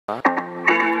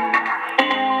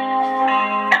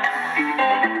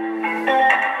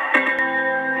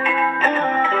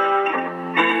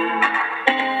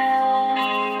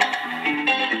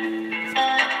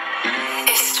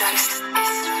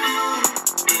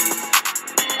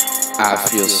I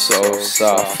feel so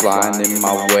soft flying in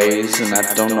my ways, and I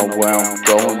don't know where I'm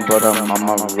going, but I'm on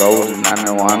my road, and I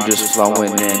know I'm just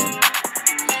flowing in.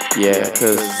 Yeah,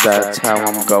 cause that's how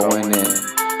I'm going in.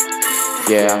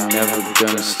 Yeah, I'm never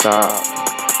gonna stop,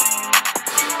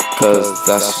 cause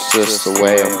that's just the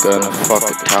way I'm gonna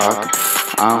fucking talk.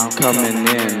 I'm coming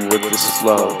in with this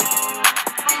flow.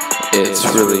 It's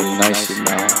really nice, you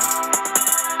know.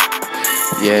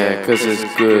 Yeah, cause it's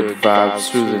good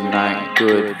vibes through the night,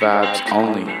 good vibes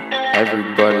only.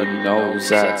 Everybody knows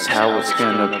that's how it's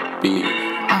gonna be.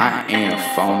 I ain't a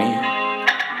phony.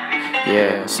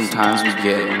 Yeah, sometimes we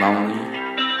get lonely,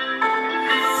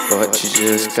 but you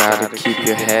just gotta keep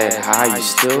your head high. You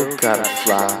still gotta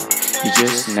fly. You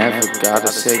just never gotta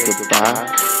say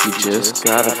goodbye. You just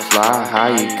gotta fly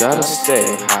high. You gotta stay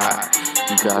high.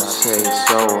 You gotta stay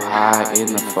so high in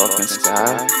the fucking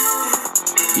sky.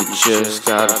 You just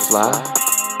gotta fly.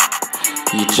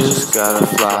 You just gotta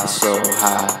fly so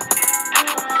high.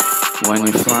 When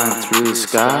you're flying through the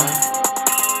sky,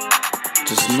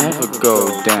 just never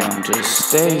go down. Just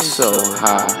stay so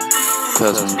high.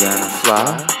 Cause I'm gonna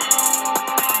fly.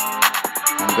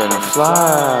 I'm gonna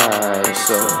fly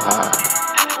so high.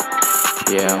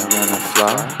 Yeah, I'm gonna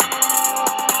fly.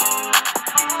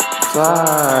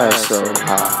 Fly so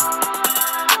high.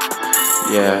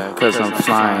 Yeah, cause I'm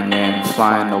flying in,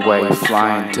 flying away,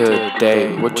 flying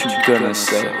today. What you gonna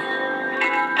say?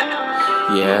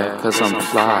 Yeah, cause I'm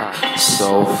fly,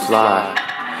 so fly.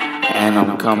 And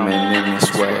I'm coming in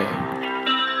this way.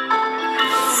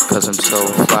 Cause I'm so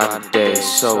fly today,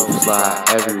 so fly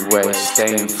every way.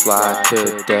 Staying fly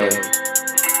today.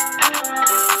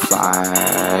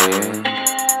 Flying,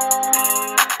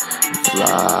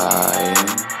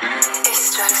 flying.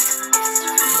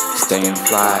 Staying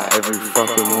fly every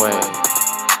fucking way.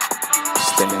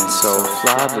 Staying so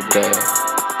fly today.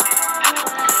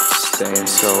 Staying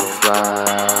so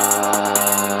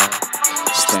fly.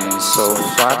 Staying so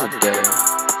fly today.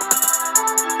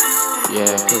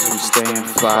 Yeah, cause we staying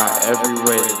fly every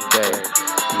way today.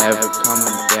 Never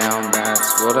coming down,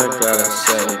 that's what I gotta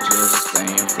say. Just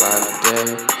staying fly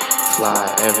today. Fly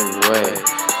every way.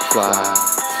 Fly,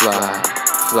 fly,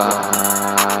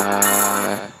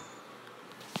 fly.